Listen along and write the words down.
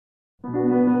Azerbaijan.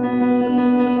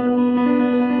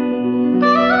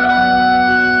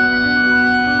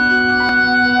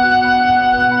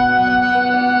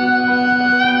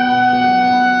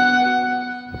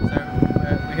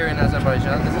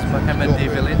 This is Mohammadi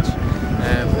village,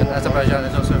 and Azerbaijan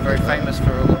is also very famous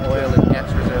for all the oil and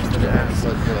gas reserves that it has.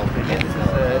 And here this is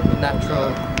a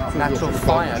natural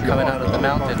fire coming out of the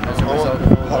mountain as a result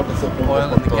of all the oil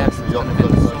and the gas that's kind of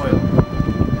in the soil.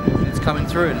 It's coming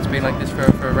through, and it's been like this for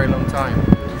a very long time.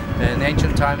 In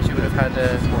ancient times you would have had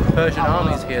Persian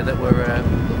armies here that were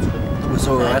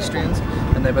Zoroastrians,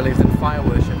 and they believed in fire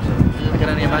worship. So I can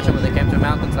only imagine when they came to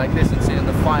mountains like this and seeing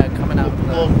the fire coming out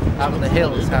of the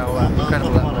hills, how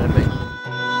incredible that would have been.